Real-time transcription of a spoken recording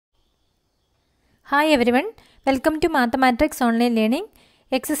Hi everyone, welcome to Mathematricks online learning.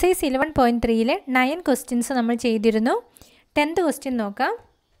 Exercise 11.3 le 9 questions നമ്മൾ ചെയ്തിരുന്നു. 10th question നോക്കാം.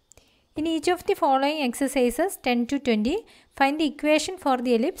 In each of the following exercises 10 to 20, find the equation for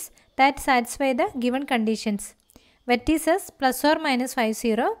the ellipse that satisfy the given conditions. Vertices plus or minus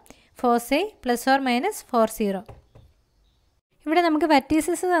 50, foci plus or minus 40. ഇവിടെ നമുക്ക്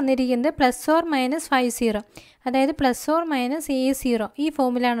vertices തന്നിരിക്കുന്നത് plus or minus 50, അതായത് plus or minus a0 ഈ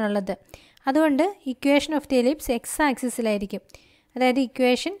ഫോമിലാണുള്ളത്. അതുകൊണ്ട് equation of the ellipse X ആക്സിസിലായിരിക്കും. അതായത്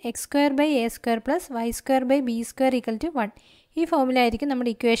equation X square by A square plus Y square by B square equal to 1 ഈ ഫോമിലായിരിക്കും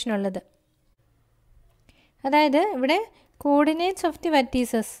നമ്മുടെ equation ഉള്ളത്. അതായത് ഇവിടെ കോർഡിനേറ്റ്സ് ഓഫ് ദി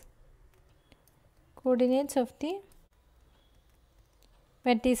വെർട്ടീസസ്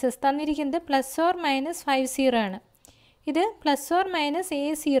തന്നിരിക്കുന്നത് പ്ലസ് ഓർ മൈനസ് 50 ആണ്. ഇത് പ്ലസ് ഓർ മൈനസ്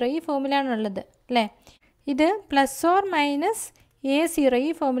a0 ഈ ഫോമിലാണുള്ളത് അല്ലേ. ഇത് പ്ലസ് ഓർ മൈനസ് a0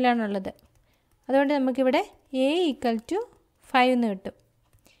 ഈ ഫോമിലാണുള്ളത്. അതുകൊണ്ട് നമുക്കിവിടെ a ഈക്വൽ ടു 5 എന്ന് കിട്ടും.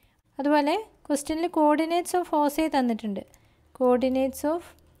 അതുപോലെ ക്വസ്റ്റ്യനിൽ കോർഡിനേറ്റ്സ് ഓഫ് ഫോസൈ തന്നിട്ടുണ്ട്. Coordinates of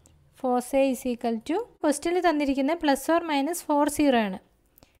foci is equal to ക്വസ്റ്റ്യനിൽ തന്നിരിക്കുന്നത് പ്ലസ് ഓർ മൈനസ് 40 ആണ്.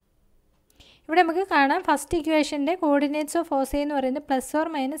 ഇവിടെ നമുക്ക് കാണാം ഫസ്റ്റ് ഇക്വേഷൻ്റെ കോർഡിനേറ്റ്സ് ഓഫ് ഫോസൈ എന്ന് പറയുന്നത് പ്ലസ് ഓർ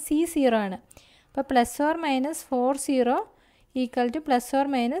മൈനസ് c0 ആണ്. അപ്പോൾ plus or minus 40 equal two plus or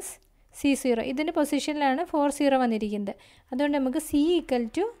minus c0. ഇതിൻ്റെ പൊസിഷനിലാണ് 40 വന്നിരിക്കുന്നത്. അതുകൊണ്ട് നമുക്ക് c ഈക്വൽ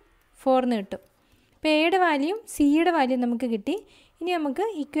ടു 4 എന്ന് കിട്ടും. ഇപ്പോൾ എയുടെ വാല്യൂം സിയുടെ വാല്യൂ നമുക്ക് കിട്ടി. ഇനി നമുക്ക്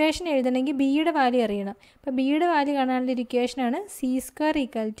ഇക്വേഷൻ എഴുതണമെങ്കിൽ ബിയുടെ വാല്യൂ അറിയണം. അപ്പോൾ ബിയുടെ value കാണാനുള്ളൊരു ഇക്വേഷനാണ് C square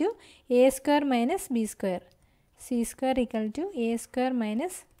equal to A square minus B square. C square equal to A square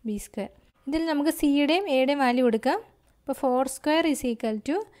minus B square. ഇതിൽ നമുക്ക് സിയുടെയും എയുടെയും വാല്യൂ കൊടുക്കാം. അപ്പോൾ 4 square is equal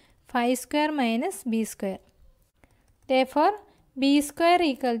to 5 square minus B square. Therefore, b square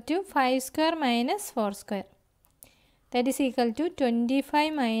equal to 5 square minus 4 square. That is equal to 25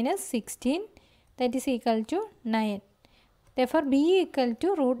 minus 16. That is equal to 9. Therefore, b equal to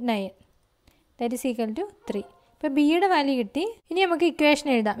root 9. That is equal to 3. ഇപ്പോൾ ബിയുടെ value കിട്ടി. ഇനി നമുക്ക് equation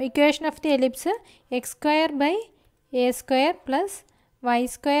എഴുതാം. Equation of the ellipse X square by A square plus Y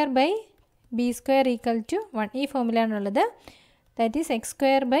square by B square equal to 1 ഈ ഫോമിലാണുള്ളത്. That is X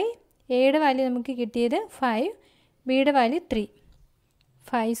square by എയുടെ value നമുക്ക് കിട്ടിയത് 5, ബിയുടെ value 3.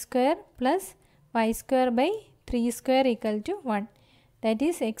 5 square plus y square by 3 square equal to 1. That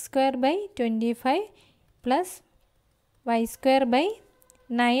is x square by 25 plus y square by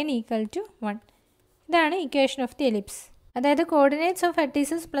 9 equal to 1. ഇതാണ് equation of the ellipse. അതായത് coordinates of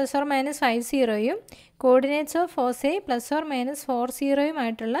vertices plus or minus 50യും coordinates of foci plus or minus 40യും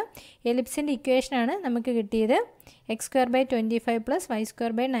ആയിട്ടുള്ള എലിപ്സിൻ്റെ ഇക്വേഷനാണ് നമുക്ക് കിട്ടിയത്. X square by 25 plus Y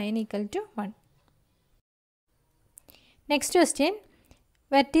square by 9 equal to 1. Next question.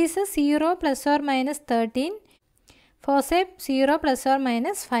 Vertices 0 plus or minus 13, foci 0 plus or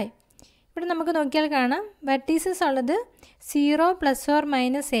minus 5. ഇവിടെ നമുക്ക് നോക്കിയാൽ കാണാം vertices ഉള്ളത് 0 plus or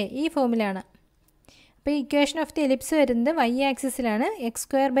minus A ഈ ഫോമിലാണ്. അപ്പോൾ ഇക്വേഷൻ ഓഫ് ദി എലിപ്സ് വരുന്നത് Y ആക്സിസിലാണ്. X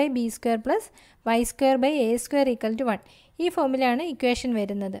square by B square plus Y square by A square equal to 1 ഈ ഫോമിലാണ് ഇക്വേഷൻ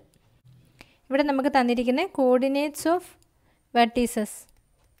വരുന്നത്. ഇവിടെ നമുക്ക് തന്നിരിക്കുന്ന coordinates of vertices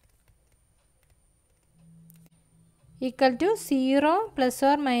equal to 0 plus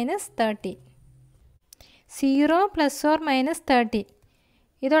or minus 13. 0 plus or minus 13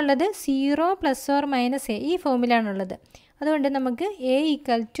 ഇതുള്ളത് 0 plus or minus a ഈ ഫോമിലാണുള്ളത്. അതുകൊണ്ട് നമുക്ക് a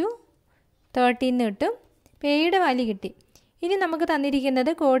equal to 13 എന്ന് കിട്ടും. അപ്പോൾ എയുടെ വാല്യൂ കിട്ടി. ഇനി നമുക്ക്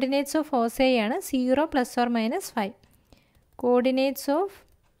തന്നിരിക്കുന്നത് കോർഡിനേറ്റ്സ് ഓഫ് ഫോസൈ ആണ്. 0 plus or minus 5. Coordinates of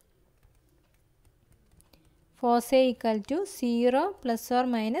foci equal to 0 plus or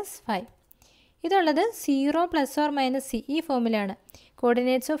minus 5. ഇതുള്ളത് 0 പ്ലസ് ഓർ മൈനസ് സി ഈ ഫോമിലാണ്.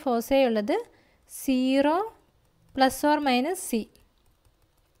 കോർഡിനേറ്റ്സ് ഓഫ് ഫോസൈ ഉള്ളത് 0 പ്ലസ് ഓർ മൈനസ് സി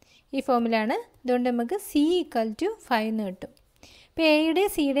ഈ ഫോമിലാണ്. അതുകൊണ്ട് നമുക്ക് സി ഈക്വൽ ടു 5 എന്ന് കിട്ടും. ഇപ്പോൾ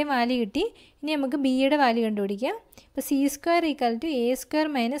എയുടെയും സിയുടെയും വാല്യൂ കിട്ടി. ഇനി നമുക്ക് ബിയുടെ വാല്യൂ കണ്ടുപിടിക്കാം. ഇപ്പോൾ C square equal to A square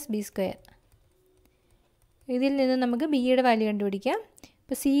minus B square. ഇതിൽ നിന്ന് നമുക്ക് ബിയുടെ വാല്യൂ കണ്ടുപിടിക്കാം.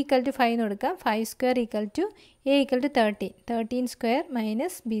 ഇപ്പോൾ സി ഈക്വൽ ടു 5 എന്ന് കൊടുക്കാം. 5 square equal to A equal to 13 square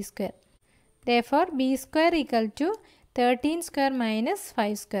minus B square. Therefore, b square equal to 13 square minus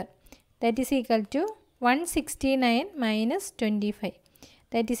 5 square. That is equal to 169 minus 25.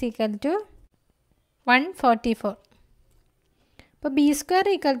 That is equal to 144. അപ്പോൾ b square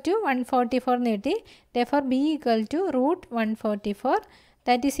equal to 144 എന്ന് കിട്ടി. Therefore, b equal to root 144.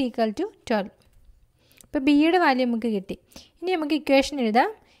 That is equal to 12. ഇപ്പോൾ ബിയുടെ value നമുക്ക് കിട്ടി. ഇനി നമുക്ക് equation എഴുതാം.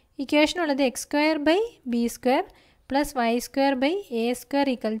 ഇക്വേഷൻ ഉള്ളത് X square by B square plus Y square by A square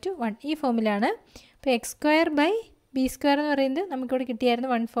equal to 1 ഈ ഫോമിലാണ്. അപ്പോൾ X square by B square എന്ന് പറയുന്നത് നമുക്കിവിടെ കിട്ടിയായിരുന്നു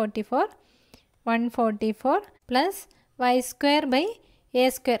 144 plus Y square by A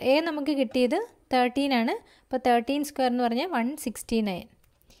square. A നമുക്ക് കിട്ടിയത് 13 ആണ്. അപ്പോൾ 13 സ്ക്വയർ എന്ന് പറഞ്ഞാൽ 169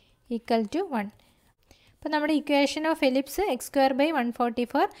 ഈക്വൽ ടു 1. അപ്പോൾ നമ്മുടെ equation of ellipse X square by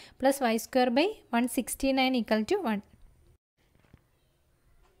 144 plus Y square by 169 equal to 1.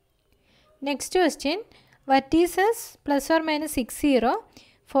 Next question, vertices plus or minus 60,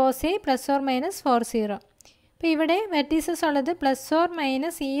 foci plus or minus 40. അപ്പോൾ ഇവിടെ വെർട്ടീസസ് ഉള്ളത് പ്ലസ് ഓർ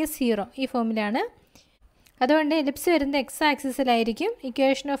മൈനസ് A0 ഈ ഫോമിലാണ്. അതുകൊണ്ട് എലിപ്സ് വരുന്നത് X ആക്സിസിലായിരിക്കും.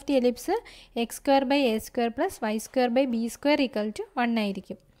 Equation of the ellipse X square by A square plus Y square by B square equal to 1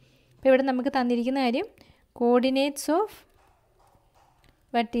 ആയിരിക്കും. അപ്പോൾ ഇവിടെ നമുക്ക് തന്നിരിക്കുന്ന കാര്യം coordinates of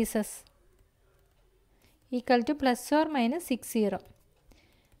vertices equal two plus or minus 60.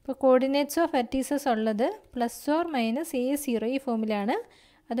 അപ്പോൾ കോർഡിനേറ്റ്സ് ഓഫ് വെർട്ടീസസ് ഉള്ളത് പ്ലസ് ഓർ മൈനസ് A0 ഈ ഫോമിലാണ്.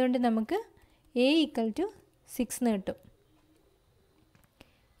 അതുകൊണ്ട് നമുക്ക് A ഈക്വൽ ടു 6 എന്ന് കിട്ടും.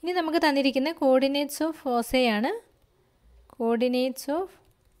 ഇനി നമുക്ക് തന്നിരിക്കുന്ന കോർഡിനേറ്റ്സ് ഓഫ് ഫോസൈ ആണ്. Coordinates of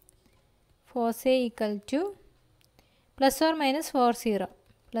foci equal two plus or minus 40,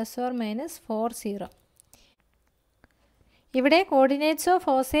 plus or minus 40. ഇവിടെ കോർഡിനേറ്റ്സ് ഓഫ്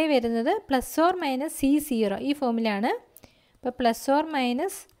ഫോസൈ വരുന്നത് പ്ലസ് ഓർ മൈനസ് C0 ഈ ഫോമിലാണ്. അപ്പോൾ പ്ലസ് ഓർ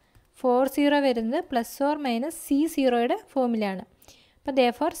മൈനസ് 40 വരുന്നത് പ്ലസ് ഓർ മൈനസ് C0യുടെ ഫോമിലാണ്. അപ്പോൾ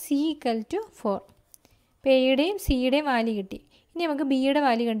therefore C ഈക്വൽ ടു 4. അപ്പോൾ എയുടെയും സിയുടെയും വാല്യൂ കിട്ടി. ഇനി നമുക്ക് ബിയുടെ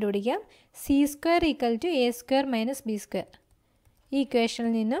വാല്യൂ കണ്ടുപിടിക്കാം. C square equal to A square minus B square. ഈ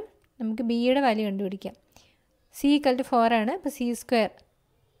ഇക്വേഷനിൽ നിന്നും നമുക്ക് ബിയുടെ വാല്യൂ കണ്ടുപിടിക്കാം. സി ഈക്വൽ ടു 4 ആണ്. അപ്പോൾ C square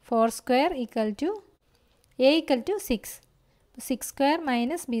 4 square equal to A equal to 6. 6 square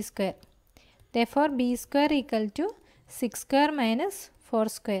minus B square. therefore B square equal to 6 square minus 4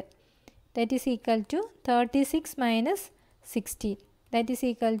 square. That is equal to 36 minus 16. That is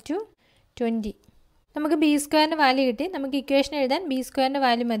equal to 20. നമുക്ക് B സ്ക്വയറിൻ്റെ value കിട്ടി. നമുക്ക് equation എഴുതാൻ B സ്ക്വയറിൻ്റെ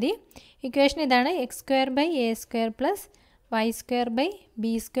value മതി. Equation ഇതാണ് X square by A square plus Y square by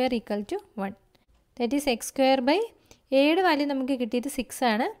B square equal to 1. That is X square by എയുടെ value നമുക്ക് കിട്ടിയത് 6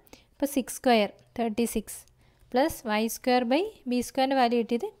 ആണ്. അപ്പോൾ 6 square 36 plus Y square by B സ്ക്വയറിൻ്റെ വാല്യൂ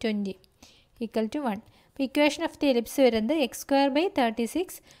കിട്ടിയത് 20 ഈക്വൽ ടു 1. അപ്പോൾ ഇക്വേഷൻ ഓഫ് ദി എലിപ്സ് വരുന്നത് X square by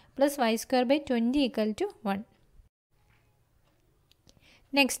 36 plus Y square by 20 equal to 1.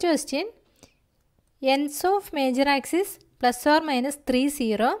 Next question, ends of major axis plus or minus 3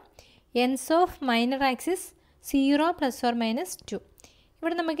 0, ends of minor axis 0 plus or minus 2.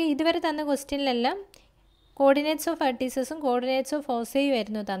 ഇവിടെ നമുക്ക് ഇതുവരെ തന്ന ക്വസ്റ്റ്യനിലെല്ലാം coordinates of വെർട്ടീസസും coordinates of ഫോസൈയും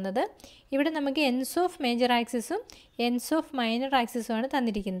ആയിരുന്നു തന്നത്. ഇവിടെ നമുക്ക് എൻസ് of major ആക്സിസും എൻസ് of minor ആക്സിസും ആണ്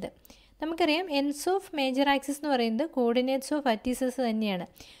തന്നിരിക്കുന്നത്. നമുക്കറിയാം എൻസ് ഓഫ് മേജർ ആക്സിസ് എന്ന് പറയുന്നത് കോർഡിനേറ്റ്സ് ഓഫ് വെർട്ടീസസ് തന്നെയാണ്.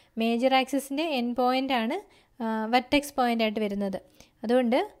 മേജർ ആക്സിസിൻ്റെ എൻ പോയിൻ്റ് ആണ് വെർട്ടെക്സ് പോയിൻ്റ് ആയിട്ട് വരുന്നത്.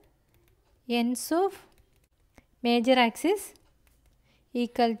 അതുകൊണ്ട് ends of major axis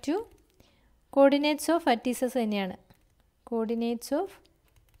equal to coordinates of vertices തന്നെയാണ്. coordinates of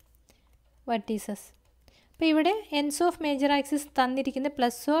vertices. അപ്പോൾ ഇവിടെ ends of major axis തന്നിരിക്കുന്നത്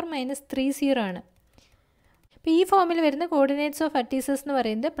പ്ലസ് ഓർ മൈനസ് 30 ആണ്. അപ്പോൾ ഈ ഫോമിൽ വരുന്ന കോർഡിനേറ്റ്സ് ഓഫ് വെർട്ടീസസ് എന്ന്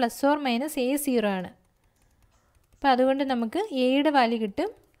പറയുന്നത് പ്ലസ് ഓർ മൈനസ് A0 ആണ്. അപ്പോൾ അതുകൊണ്ട് നമുക്ക് എയുടെ വാല്യൂ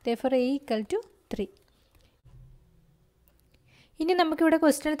കിട്ടും. therefore A equal to 3. ഇനി നമുക്കിവിടെ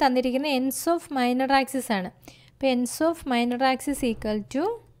ക്വസ്റ്റ്യൻ തന്നിരിക്കുന്ന എൻസ് ഓഫ് മൈനർ ആക്സിസ് ആണ്. അപ്പോൾ എൻസ് of minor axis equal to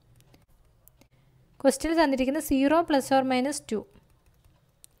question തന്നിരിക്കുന്ന 0 പ്ലസ് ഓർ മൈനസ് 2.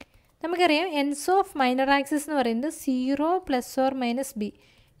 നമുക്കറിയാം എൻസ് ഓഫ് മൈനർ ആക്സിസ് എന്ന് പറയുന്നത് 0 പ്ലസ് ഓർ മൈനസ് ബി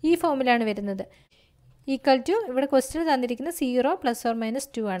ഈ ഫോമിലാണ് വരുന്നത്. ഈക്വൽ ടു ഇവിടെ ക്വസ്റ്റ്യൻ തന്നിരിക്കുന്ന 0 പ്ലസ് ഓർ മൈനസ്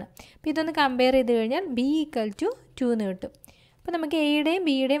 2 ആണ്. അപ്പോൾ ഇതൊന്ന് കമ്പയർ ചെയ്ത് കഴിഞ്ഞാൽ ബി ഈക്വൽ ടു 2 എന്ന് കിട്ടും. അപ്പോൾ നമുക്ക് എയുടെയും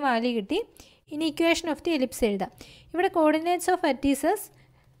ബിയുടെയും വാല്യൂ കിട്ടി. ഇനി ഇക്വേഷൻ ഓഫ് ദി എലിപ്സ് എഴുതാം. ഇവിടെ coordinates of vertices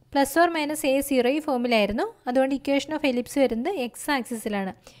plus or minus A0 ഈ ഫോമിലായിരുന്നു. അതുകൊണ്ട് ഇക്വേഷൻ ഓഫ് എലിപ്സ് വരുന്നത് X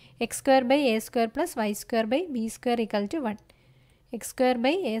ആക്സിസിലാണ്. X square by A square plus Y square by B square equal to 1. X square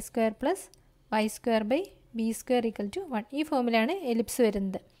by A square plus Y square by B square equal to 1 ഈ ഫോമിലാണ് ellipse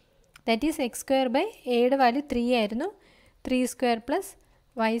വരുന്നത്. That is X square by എയുടെ value 3 ആയിരുന്നു. 3 square plus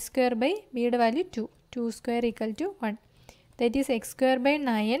Y square by ബിയുടെ value 2 square equal to 1. That is X square by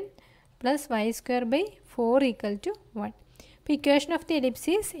 9 plus y square by 4 equal to 1. അപ്പോൾ equation of the ellipse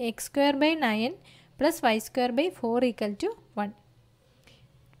is X square by 9 plus Y square by 4 equal to 1.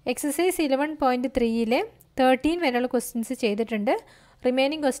 Exercise 11.3 13 വരെയുള്ള questions ചെയ്തിട്ടുണ്ട്.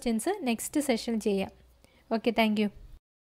 Remaining questions next session ചെയ്യാം. Okay, thank you.